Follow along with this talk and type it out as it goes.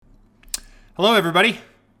Hello, everybody.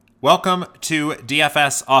 Welcome to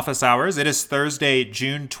DFS Office Hours. It is Thursday,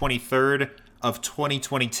 June 23rd of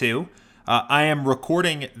 2022. I am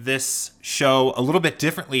recording this show a little bit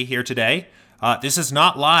differently here today. This is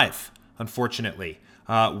not live, unfortunately.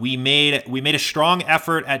 We made a strong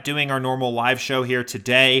effort at doing our normal live show here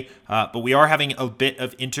today, but we are having a bit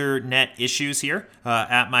of internet issues here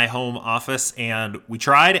at my home office, and we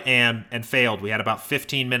tried and failed. We had about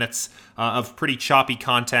 15 minutes of pretty choppy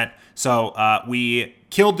content, so we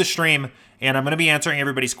killed the stream. And I'm going to be answering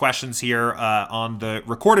everybody's questions here on the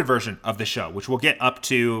recorded version of the show, which we'll get up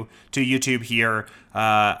to YouTube here,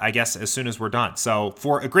 I guess, as soon as we're done. So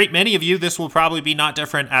for a great many of you, this will probably be not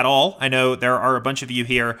different at all. I know there are a bunch of you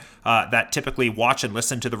here that typically watch and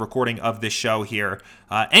listen to the recording of this show here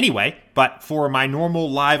anyway. But for my normal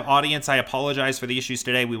live audience, I apologize for the issues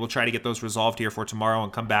today. We will try to get those resolved here for tomorrow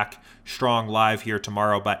and come back strong live here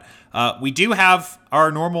tomorrow. But we do have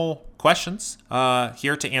our normal questions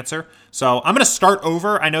here to answer. So I'm going to start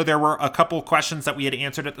over. I know there were a couple questions that we had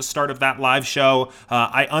answered at the start of that live show.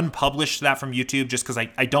 I unpublished that from YouTube just because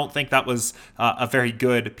I don't think that was a very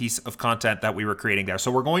good piece of content that we were creating there.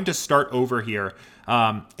 So we're going to start over here.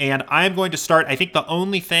 And I'm going to start, I think the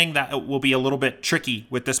only thing that will be a little bit tricky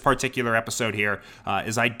with this particular episode here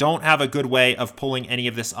is I don't have a good way of pulling any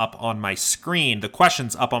of this up on my screen, the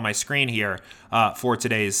questions up on my screen here for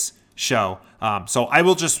today's show. So I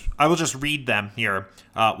will just read them here.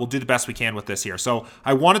 We'll do the best we can with this here. So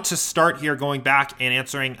I wanted to start here going back and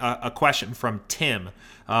answering a question from Tim.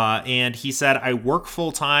 And he said, I work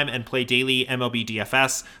full-time and play daily MLB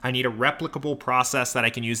DFS. I need a replicable process that I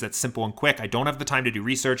can use that's simple and quick. I don't have the time to do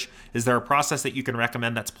research. Is there a process that you can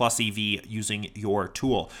recommend that's plus EV using your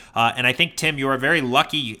tool? And I think, Tim, you are very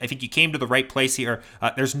lucky. I think you came to the right place here.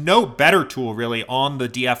 There's no better tool really on the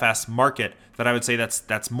DFS market that I would say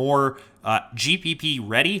that's more GPP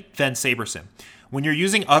ready than SaberSim. When you're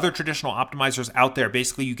using other traditional optimizers out there,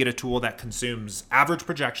 basically you get a tool that consumes average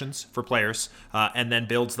projections for players and then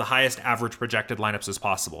builds the highest average projected lineups as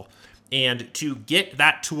possible. And to get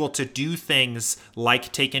that tool to do things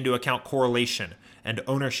like take into account correlation and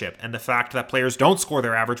ownership and the fact that players don't score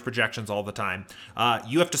their average projections all the time,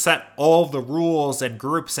 you have to set all the rules and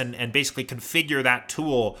groups and basically configure that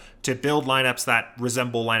tool to build lineups that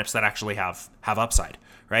resemble lineups that actually have upside,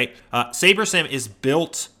 right? SaberSim is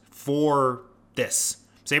built for this.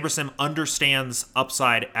 SaberSim understands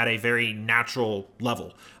upside at a very natural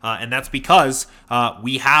level. And that's because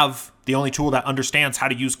we have the only tool that understands how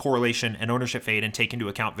to use correlation and ownership fade and take into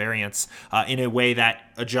account variance in a way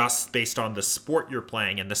that adjusts based on the sport you're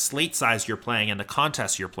playing and the slate size you're playing and the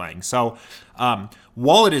contest you're playing. So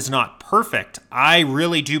while it is not perfect, I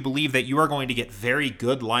really do believe that you are going to get very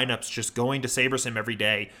good lineups just going to SaberSim every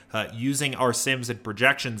day, using our sims and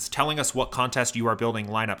projections, telling us what contest you are building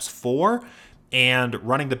lineups for, and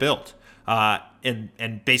running the build,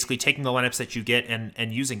 and basically taking the lineups that you get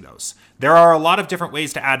and using those. There are a lot of different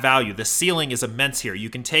ways to add value. The ceiling is immense here. You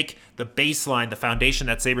can take the baseline, the foundation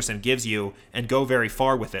that SaberSim gives you, and go very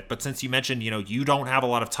far with it. But since you mentioned, you don't have a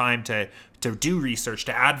lot of time to do research,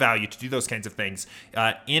 to add value, to do those kinds of things,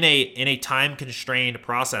 in a time-constrained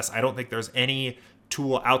process, I don't think there's any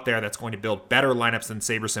tool out there that's going to build better lineups than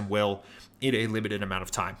SaberSim will in a limited amount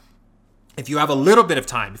of time. If you have a little bit of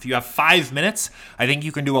time, if you have 5 minutes, I think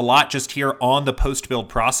you can do a lot just here on the post-build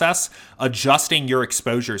process, adjusting your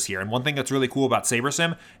exposures here. And one thing that's really cool about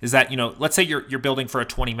SaberSim is that, let's say you're building for a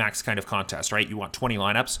 20 max kind of contest, right? You want 20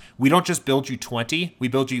 lineups. We don't just build you 20, we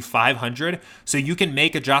build you 500. So you can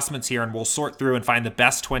make adjustments here and we'll sort through and find the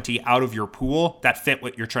best 20 out of your pool that fit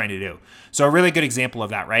what you're trying to do. So a really good example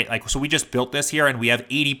of that, right? So we just built this here and we have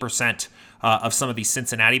 80% of some of these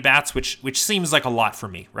Cincinnati bats, which seems like a lot for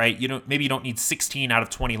me, right? Maybe you don't need 16 out of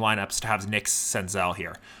 20 lineups to have Nick Senzel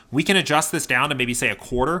here. We can adjust this down to maybe say a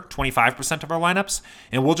quarter, 25% of our lineups,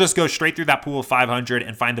 and we'll just go straight through that pool of 500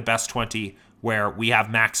 and find the best 20 where we have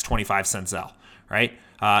max 25 Senzel, right?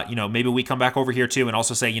 Maybe we come back over here too and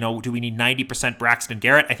also say, do we need 90% Braxton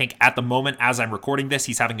Garrett? I think at the moment, as I'm recording this,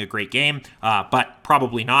 he's having a great game, but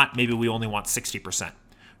probably not. Maybe we only want 60%,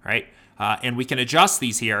 right? And we can adjust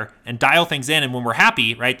these here and dial things in. And when we're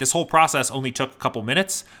happy, right, this whole process only took a couple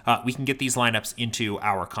minutes, we can get these lineups into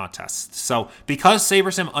our contests. So because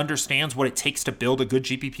SaberSim understands what it takes to build a good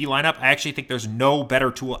GPP lineup, I actually think there's no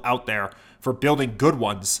better tool out there for building good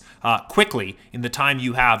ones quickly in the time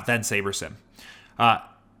you have than SaberSim.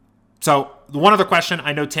 So the one other question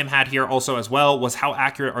I know Tim had here also as well was how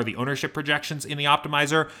accurate are the ownership projections in the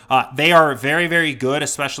optimizer? They are very, very good,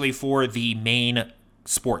 especially for the main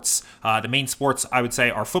sports. The main sports, I would say,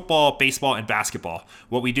 are football, baseball, and basketball.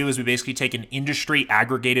 What we do is we basically take an industry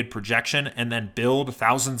aggregated projection and then build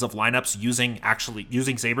thousands of lineups using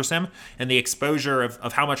SaberSim, and the exposure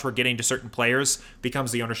of how much we're getting to certain players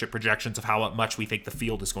becomes the ownership projections of how much we think the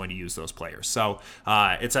field is going to use those players. So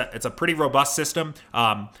it's a pretty robust system.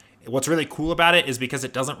 What's really cool about it is because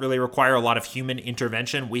it doesn't really require a lot of human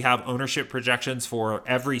intervention. We have ownership projections for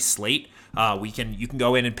every slate. You can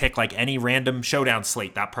go in and pick like any random showdown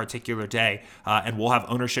slate that particular day, and we'll have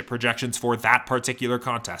ownership projections for that particular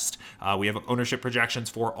contest. We have ownership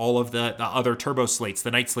projections for all of the other turbo slates,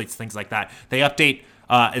 the night slates, things like that. They update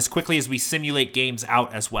as quickly as we simulate games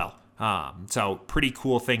out as well. So pretty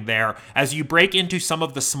cool thing there. As you break into some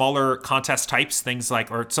of the smaller contest types, things like,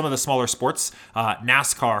 or some of the smaller sports,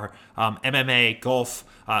 NASCAR, MMA, golf,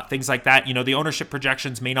 things like that, the ownership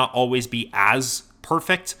projections may not always be as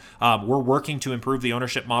perfect. We're working to improve the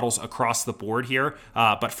ownership models across the board here.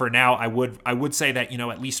 But for now, I would say that,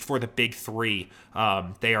 at least for the big three,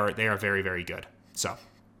 they are very, very good. So.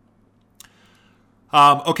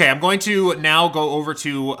 Okay, I'm going to now go over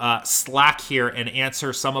to Slack here and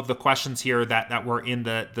answer some of the questions here that were in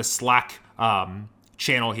the Slack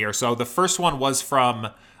channel here. So the first one was from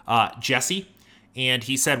Jesse, and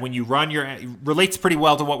he said when you run relates pretty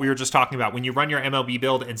well to what we were just talking about. When you run your MLB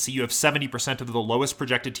build and see you have 70% of the lowest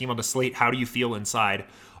projected team on the slate, how do you feel inside?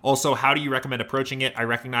 Also, how do you recommend approaching it? I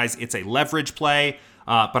recognize it's a leverage play,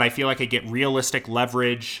 but I feel like I get realistic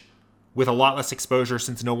leverage with a lot less exposure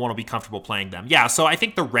since no one will be comfortable playing them. Yeah, so I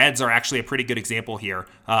think the Reds are actually a pretty good example here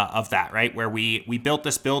of that, right? Where we built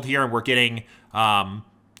this build here and we're getting, a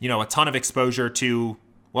ton of exposure to,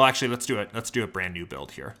 well, actually, let's do a brand new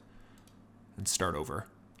build here and start over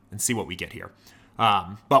and see what we get here.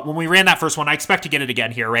 But when we ran that first one, I expect to get it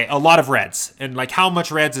again here, right? A lot of Reds. And like how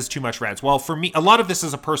much Reds is too much Reds? Well, for me, a lot of this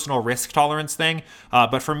is a personal risk tolerance thing.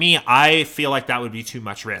 But for me, I feel like that would be too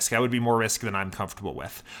much risk. That would be more risk than I'm comfortable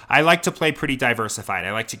with. I like to play pretty diversified.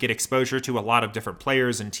 I like to get exposure to a lot of different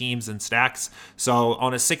players and teams and stacks. So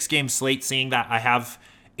on a 6-game slate, seeing that I have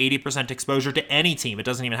 80% exposure to any team, it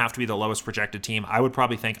doesn't even have to be the lowest projected team, I would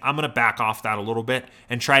probably think I'm going to back off that a little bit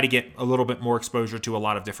and try to get a little bit more exposure to a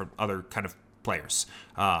lot of different other kind of players.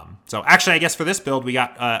 So actually, I guess for this build, we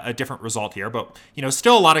got a different result here, but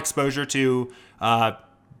still a lot of exposure to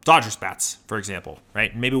Dodgers bats, for example,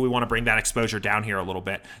 right? Maybe we want to bring that exposure down here a little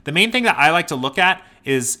bit. The main thing that I like to look at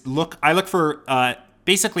is I look for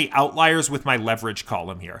basically outliers with my leverage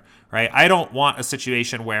column here, right? I don't want a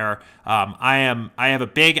situation where I have a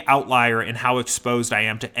big outlier in how exposed I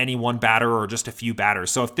am to any one batter or just a few batters.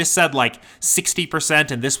 So if this said like 60%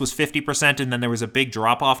 and this was 50% and then there was a big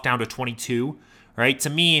drop off down to 22, right? To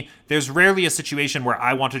me, there's rarely a situation where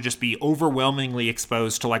I want to just be overwhelmingly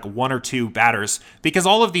exposed to like one or two batters, because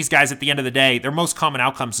all of these guys at the end of the day, their most common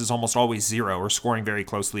outcomes is almost always zero or scoring very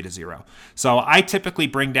closely to zero. So I typically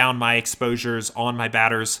bring down my exposures on my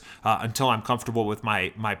batters until I'm comfortable with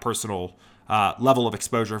my personal level of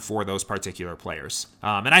exposure for those particular players.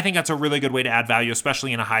 And I think that's a really good way to add value,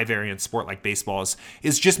 especially in a high variance sport like baseball,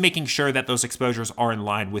 is just making sure that those exposures are in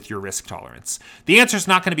line with your risk tolerance. The answer is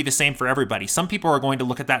not going to be the same for everybody. Some people are going to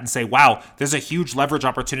look at that and say, wow, there's a huge leverage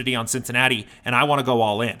opportunity on Cincinnati and I want to go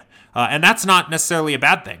all in. And that's not necessarily a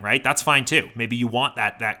bad thing, right? That's fine too. Maybe you want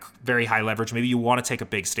that very high leverage. Maybe you want to take a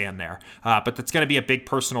big stand there. But that's going to be a big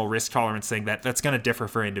personal risk tolerance thing that's going to differ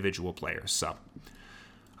for individual players. So,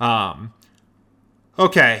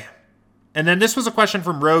 okay. And then this was a question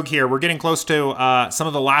from Rogue here. We're getting close to some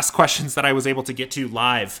of the last questions that I was able to get to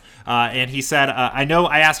live. And he said, I know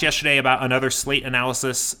I asked yesterday about another slate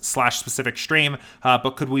analysis / specific stream,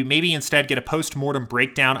 but could we maybe instead get a post-mortem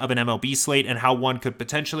breakdown of an MLB slate and how one could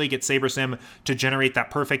potentially get SaberSim to generate that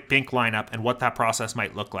perfect pink lineup and what that process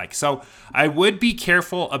might look like? So I would be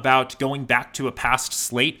careful about going back to a past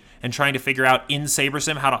slate and trying to figure out in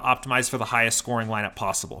SaberSim how to optimize for the highest scoring lineup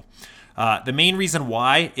possible. The main reason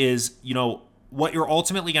why is, what you're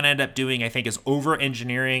ultimately going to end up doing, I think, is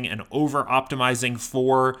over-engineering and over-optimizing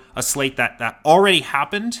for a slate that already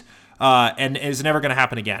happened and is never going to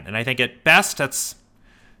happen again. And I think at best, that's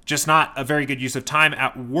just not a very good use of time.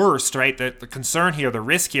 At worst, right, the concern here, the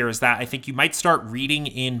risk here is that I think you might start reading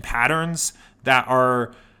in patterns that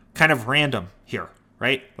are kind of random here,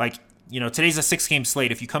 right? Like, today's a 6-game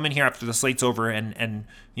slate. If you come in here after the slate's over and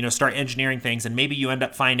start engineering things, and maybe you end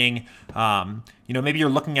up finding, maybe you're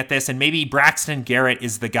looking at this and maybe Braxton Garrett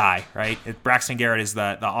is the guy, right? Braxton Garrett is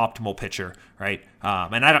the optimal pitcher, right?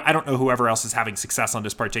 And I don't know whoever else is having success on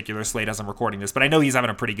this particular slate as I'm recording this, but I know he's having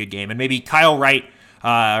a pretty good game. And maybe Kyle Wright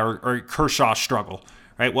or Kershaw struggle,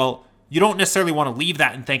 right? Well, you don't necessarily want to leave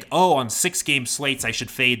that and think, oh, on 6-game slates, I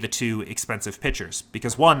should fade the 2 expensive pitchers.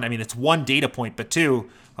 Because one, I mean, it's one data point, but 2,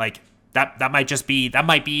 like that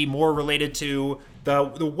might be more related to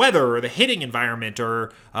the weather or the hitting environment,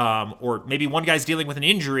 or maybe one guy's dealing with an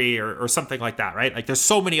injury or something like that, right? Like there's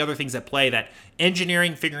so many other things at play that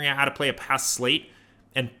engineering, figuring out how to play a past slate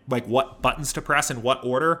and like what buttons to press in what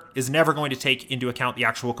order is never going to take into account the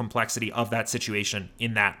actual complexity of that situation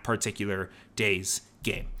in that particular day's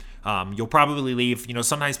game. You'll probably leave,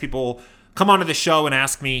 sometimes people come onto the show and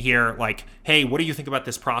ask me here, like, hey, what do you think about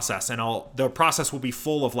this process? And the process will be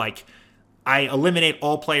full of like, I eliminate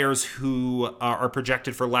all players who are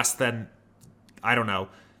projected for less than,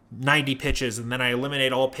 90 pitches, and then I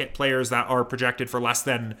eliminate all players that are projected for less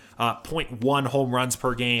than 0.1 home runs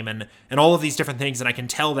per game, and all of these different things. And I can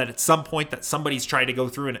tell that at some point that somebody's tried to go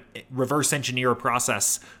through and reverse engineer a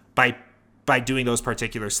process by doing those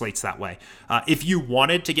particular slates that way. If you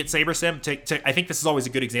wanted to get SaberSim, I think this is always a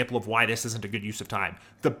good example of why this isn't a good use of time.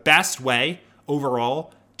 The best way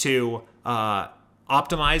overall to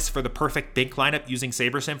optimize for the perfect bink lineup using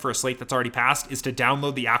SaberSim for a slate that's already passed is to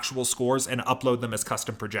download the actual scores and upload them as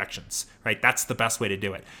custom projections, right? That's the best way to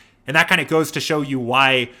do it. And that kind of goes to show you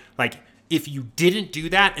why, like, if you didn't do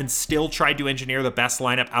that and still tried to engineer the best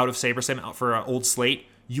lineup out of SaberSim for an old slate,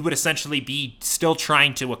 you would essentially be still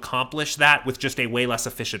trying to accomplish that with just a way less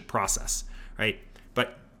efficient process, right?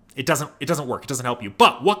 But it doesn't work. It doesn't help you.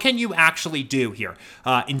 But what can you actually do here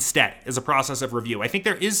instead as a process of review? I think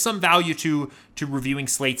there is some value to reviewing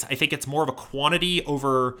slates. I think it's more of a quantity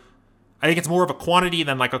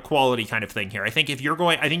than like a quality kind of thing here. I think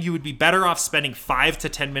you would be better off spending 5 to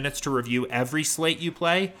 10 minutes to review every slate you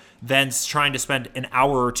play than trying to spend an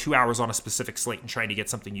hour or 2 hours on a specific slate and trying to get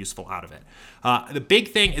something useful out of it. The big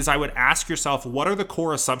thing is I would ask yourself, what are the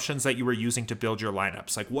core assumptions that you were using to build your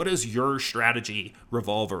lineups? Like, what does your strategy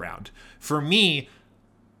revolve around? For me,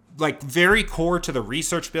 like very core to the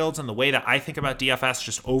research builds and the way that I think about DFS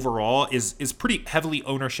just overall is pretty heavily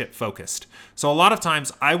ownership focused. So a lot of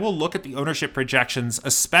times I will look at the ownership projections,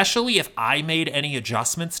 especially if I made any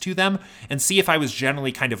adjustments to them, and see if I was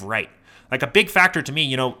generally kind of right. Like a big factor to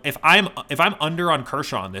me, if I'm under on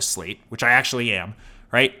Kershaw on this slate, which I actually am,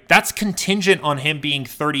 right? That's contingent on him being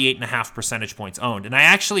 38.5 percentage points owned. And I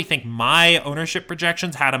actually think my ownership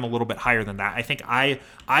projections had him a little bit higher than that. I think I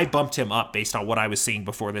bumped him up based on what I was seeing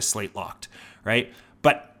before this slate locked, right?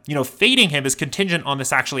 But, fading him is contingent on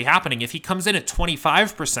this actually happening. If he comes in at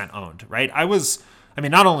 25% owned, right?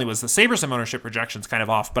 Not only was the SaberSim ownership projections kind of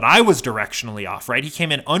off, but I was directionally off, right? He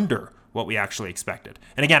came in under what we actually expected.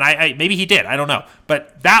 And again, I maybe he did, I don't know.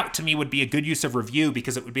 But that to me would be a good use of review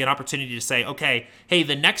because it would be an opportunity to say, okay, hey,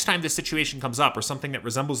 the next time this situation comes up or something that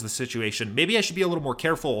resembles the situation, maybe I should be a little more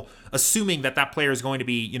careful assuming that player is going to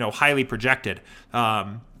be, highly projected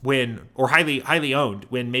or highly owned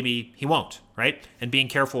when maybe he won't, right? And being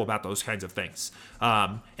careful about those kinds of things.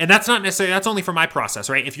 And that's not necessarily, that's only for my process,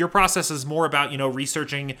 right? If your process is more about,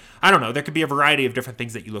 researching, I don't know, there could be a variety of different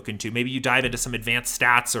things that you look into. Maybe you dive into some advanced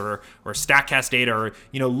stats or StatCast data, or,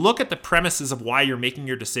 look at the premises of why you're making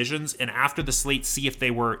your decisions, and after the slate, see if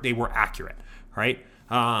they were accurate, right?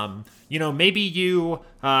 Maybe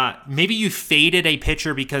you faded a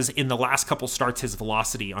pitcher because in the last couple starts, his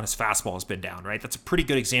velocity on his fastball has been down, right? That's a pretty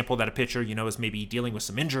good example that a pitcher, is maybe dealing with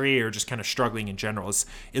some injury or just kind of struggling in general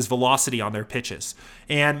is velocity on their pitches.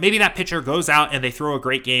 And maybe that pitcher goes out and they throw a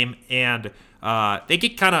great game and they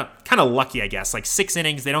get kind of lucky, I guess, like 6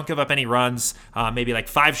 innings. They don't give up any runs, maybe like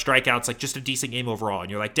 5 strikeouts, like just a decent game overall.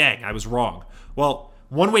 And you're like, dang, I was wrong. Well,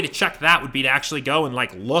 one way to check that would be to actually go and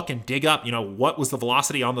like look and dig up, what was the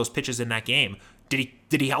velocity on those pitches in that game?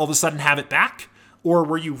 Did he all of a sudden have it back? Or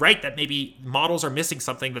were you right that maybe models are missing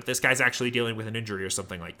something, that this guy's actually dealing with an injury or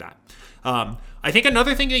something like that? I think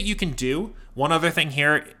another thing that you can do, one other thing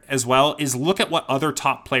here as well, is look at what other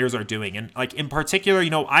top players are doing. And like in particular,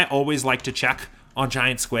 I always like to check on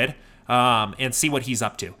Giant Squid and see what he's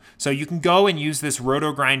up to. So you can go and use this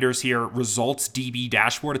RotoGrinders here results DB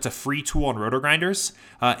dashboard. It's a free tool on RotoGrinders,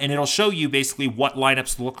 and it'll show you basically what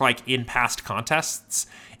lineups look like in past contests.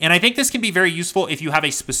 And I think this can be very useful if you have a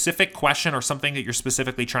specific question or something that you're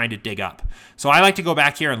specifically trying to dig up. So I like to go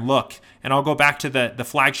back here and look, and I'll go back to the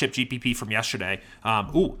flagship GPP from yesterday.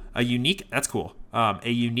 A unique, that's cool. A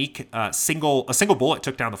unique single bullet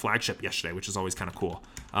took down the flagship yesterday, which is always kind of cool.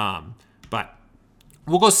 But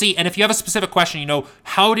we'll go see. And if you have a specific question,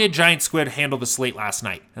 how did Giant Squid handle the slate last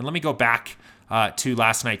night? And let me go back to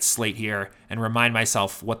last night's slate here and remind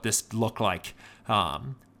myself what this looked like,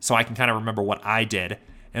 so I can kind of remember what I did.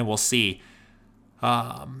 And we'll see.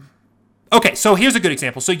 Okay, so here's a good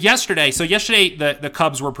example. So yesterday the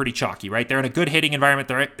Cubs were pretty chalky, right? They're in a good hitting environment.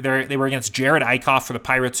 They were against Jared Eichhoff for the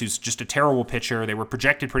Pirates, who's just a terrible pitcher. They were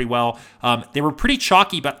projected pretty well. They were pretty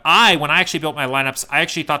chalky, but when I actually built my lineups, I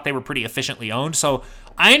actually thought they were pretty efficiently owned. So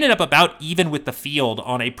I ended up about even with the field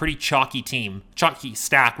on a pretty chalky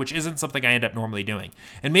stack, which isn't something I end up normally doing.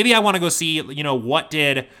 And maybe I want to go see,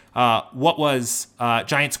 what was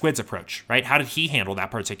Giant Squid's approach, right? How did he handle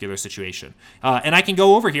that particular situation? And I can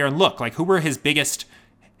go over here and look, like, who were his biggest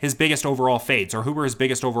overall fades, or who were his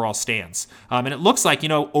biggest overall stands. And it looks like,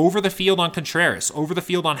 over the field on Contreras, over the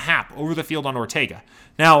field on Happ, over the field on Ortega.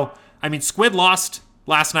 Now, I mean, Squid lost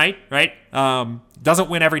last night, right?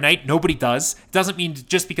 Doesn't win every night. Nobody does. It doesn't mean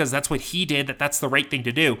just because that's what he did that's the right thing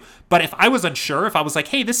to do. But if I was unsure, if I was like,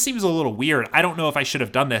 hey, this seems a little weird, I don't know if I should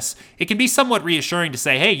have done this, it can be somewhat reassuring to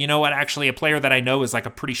say, hey, you know what? Actually, a player that I know is like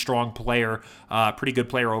a pretty strong player, pretty good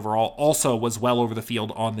player overall, also was well over the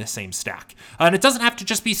field on this same stack. And it doesn't have to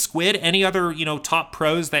just be Squid. Any other, top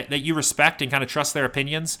pros that you respect and kind of trust their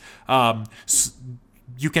opinions.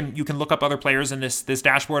 You can look up other players in this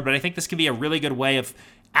dashboard, but I think this can be a really good way of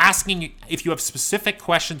asking, if you have specific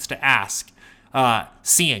questions to ask,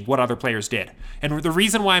 seeing what other players did. And the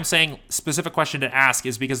reason why I'm saying specific question to ask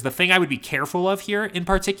is because the thing I would be careful of here in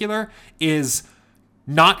particular is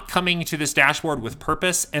not coming to this dashboard with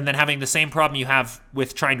purpose and then having the same problem you have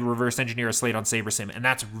with trying to reverse engineer a slate on SaberSim, and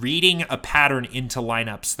that's reading a pattern into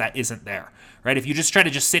lineups that isn't there, right? If you just try to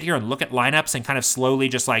just sit here and look at lineups and kind of slowly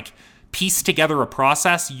just like piece together a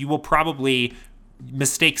process, you will probably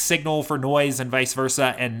mistake signal for noise and vice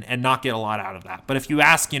versa and not get a lot out of that. But if you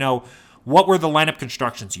ask, what were the lineup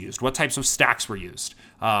constructions used? What types of stacks were used?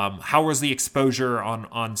 How was the exposure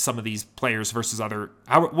on some of these players versus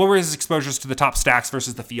what were his exposures to the top stacks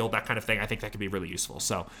versus the field? That kind of thing. I think that could be really useful.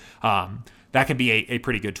 So that can be a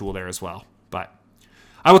pretty good tool there as well. But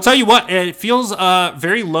I will tell you what, it feels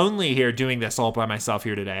very lonely here doing this all by myself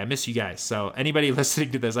here today. I miss you guys. So anybody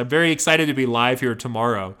listening to this, I'm very excited to be live here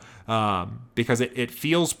tomorrow because it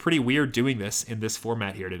feels pretty weird doing this in this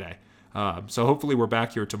format here today. So hopefully we're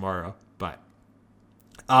back here tomorrow. But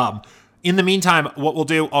in the meantime, what we'll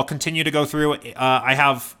do, I'll continue to go through. I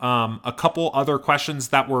have a couple other questions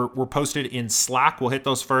that were posted in Slack. We'll hit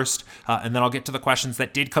those first, and then I'll get to the questions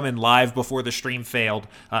that did come in live before the stream failed,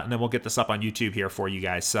 and then we'll get this up on YouTube here for you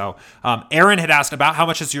guys. So Aaron had asked about how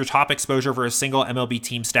much is your top exposure for a single MLB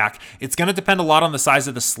team stack. It's going to depend a lot on the size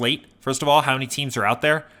of the slate. First of all, how many teams are out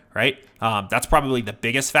there, right? That's probably the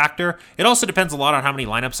biggest factor. It also depends a lot on how many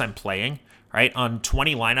lineups I'm playing. Right, on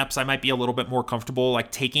 20 lineups, I might be a little bit more comfortable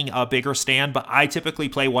like taking a bigger stand, but I typically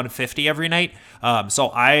play 150 every night.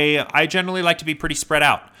 So I generally like to be pretty spread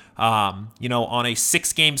out. On a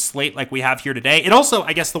 6-game slate like we have here today. It also,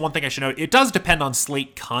 I guess the one thing I should note, it does depend on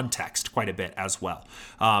slate context quite a bit as well.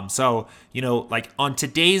 So like on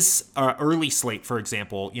today's early slate, for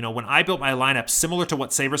example, when I built my lineup, similar to what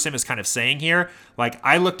SaberSim is kind of saying here, like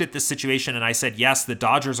I looked at this situation and I said, yes, the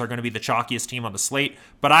Dodgers are going to be the chalkiest team on the slate,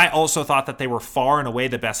 but I also thought that they were far and away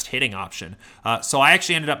the best hitting option. So I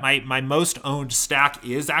actually ended up, my most owned stack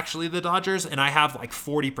is actually the Dodgers, and I have like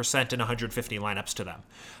 40% in 150 lineups to them.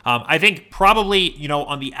 I think probably,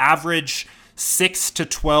 on the average 6 to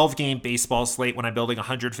 12 game baseball slate when I'm building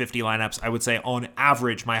 150 lineups, I would say on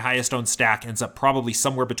average, my highest owned stack ends up probably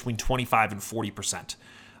somewhere between 25 and 40%.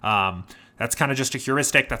 That's kind of just a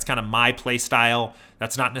heuristic. That's kind of my play style.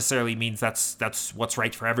 That's not necessarily means that's what's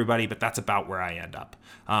right for everybody, but that's about where I end up.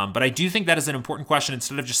 But I do think that is an important question.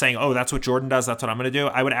 Instead of just saying, oh, that's what Jordan does, that's what I'm going to do,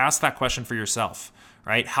 I would ask that question for yourself,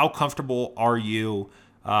 right? How comfortable are you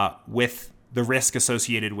with the risk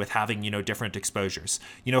associated with having, different exposures?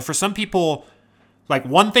 For some people, like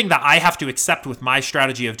one thing that I have to accept with my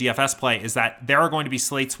strategy of DFS play is that there are going to be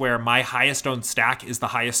slates where my highest owned stack is the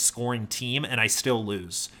highest scoring team and I still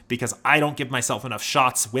lose because I don't give myself enough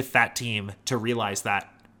shots with that team to realize that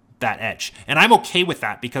edge. And I'm okay with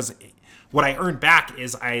that because what I earn back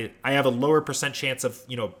is I have a lower percent chance of,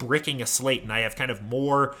 bricking a slate, and I have kind of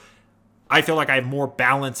more, I feel like I have more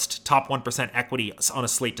balanced top 1% equity on a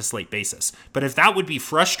slate-to-slate basis. But if that would be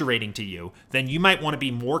frustrating to you, then you might want to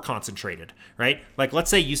be more concentrated, right? Like, let's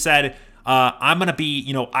say you said, I'm going to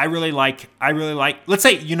be, I really like, let's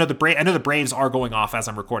say, I know the Braves are going off as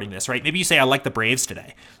I'm recording this, right? Maybe you say, I like the Braves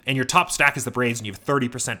today, and your top stack is the Braves, and you have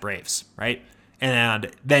 30% Braves, right? And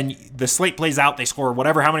then the slate plays out, they score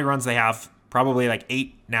how many runs they have, probably like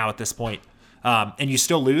 8 now at this point, and you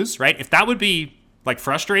still lose, right? If that would be like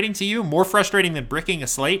frustrating to you, more frustrating than bricking a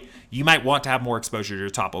slate, you might want to have more exposure to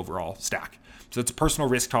your top overall stack. So it's a personal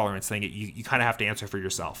risk tolerance thing that you kind of have to answer for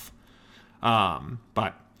yourself. And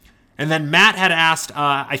And then Matt had asked,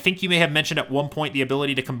 I think you may have mentioned at one point the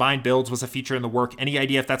ability to combine builds was a feature in the work. Any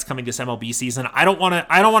idea if that's coming this MLB season? I don't want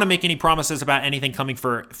to make any promises about anything coming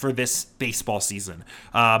for this baseball season.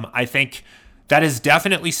 I think that is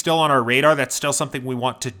definitely still on our radar. That's still something we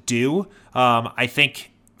want to do. I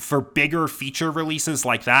think for bigger feature releases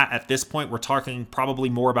like that, at this point, we're talking probably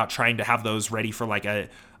more about trying to have those ready for like a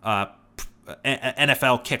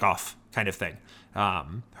NFL kickoff kind of thing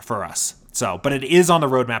for us. So, but it is on the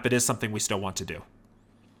roadmap. It is something we still want to do.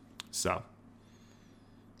 So,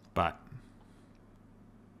 but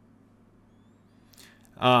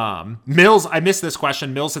Mills, I missed this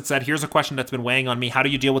question. Mills had said, here's a question that's been weighing on me. How do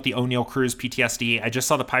you deal with the O'Neal Cruz PTSD? I just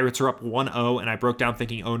saw the Pirates are up 1-0 and I broke down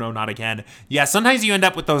thinking, oh no, not again. Yeah, sometimes you end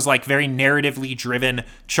up with those like very narratively driven,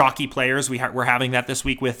 chalky players. We're having that this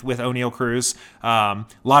week with O'Neal Cruz. A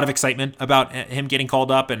lot of excitement about him getting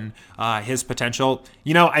called up and his potential.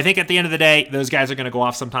 You know, I think at the end of the day, those guys are going to go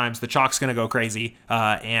off sometimes. The chalk's going to go crazy,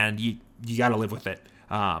 and you got to live with it.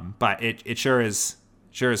 But it sure is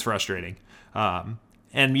frustrating.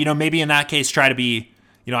 And, you know, maybe in that case, I try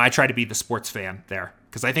to be the sports fan there,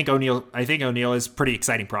 because I think O'Neal is a pretty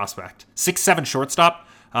exciting prospect. 6'7" shortstop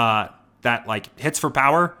that like hits for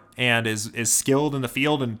power and is skilled in the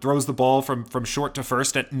field and throws the ball from short to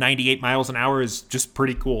first at 98 miles an hour is just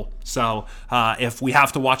pretty cool. So if we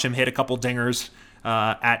have to watch him hit a couple dingers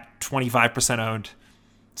at 25% owned,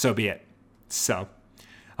 so be it. So,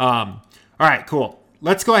 all right, cool.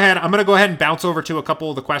 Let's go ahead. I'm going to go ahead and bounce over to a couple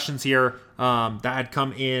of the questions here that had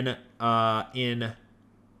come in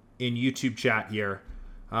YouTube chat here.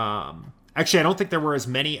 Actually, I don't think there were as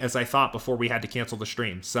many as I thought before we had to cancel the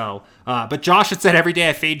stream. So, but Josh had said, every day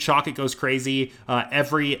I fade chalk, it goes crazy.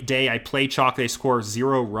 Every day I play chalk, they score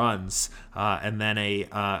 0 runs. And then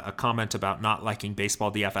a comment about not liking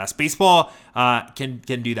baseball DFS. Baseball can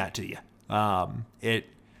do that to you.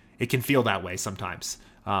 It can feel that way sometimes.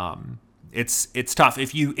 It's tough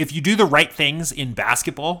if you do the right things in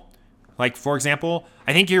basketball. Like, for example,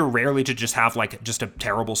 I think you're rarely to just have like just a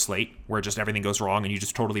terrible slate where just everything goes wrong and you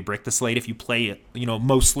just totally brick the slate if you play, you know,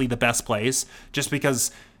 mostly the best plays, just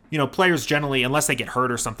because, you know, players generally, unless they get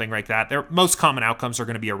hurt or something like that, their most common outcomes are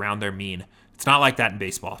going to be around their mean. It's not like that in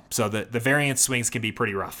baseball. So the variance swings can be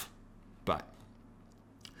pretty rough. But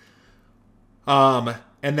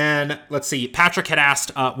and then, let's see, Patrick had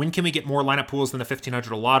asked, when can we get more lineup pools than the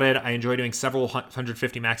 1,500 allotted? I enjoy doing several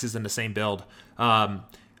 150 maxes in the same build.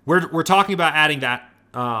 We're talking about adding that.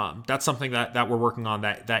 That's something that we're working on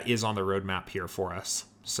that is on the roadmap here for us.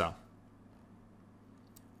 So,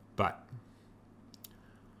 but.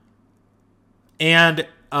 And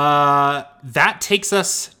that takes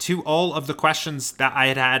us to all of the questions that I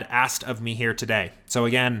had asked of me here today. So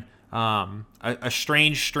again, a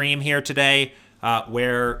strange stream here today.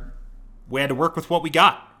 Where we had to work with what we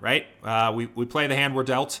got, right? We play the hand we're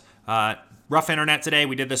dealt. Rough internet today.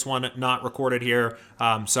 We did this one not recorded here.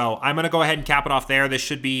 So I'm going to go ahead and cap it off there. This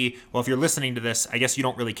should be, well, if you're listening to this, I guess you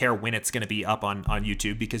don't really care when it's going to be up on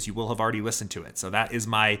YouTube because you will have already listened to it. So that is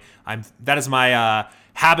my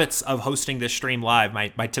habits of hosting this stream live,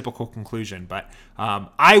 my typical conclusion. But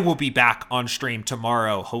I will be back on stream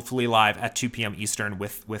tomorrow, hopefully live at 2 p.m. Eastern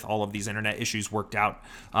with all of these internet issues worked out.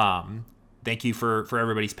 Thank you for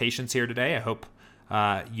everybody's patience here today. I hope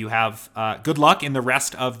you have good luck in the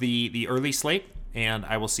rest of the early slate, and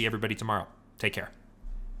I will see everybody tomorrow. Take care.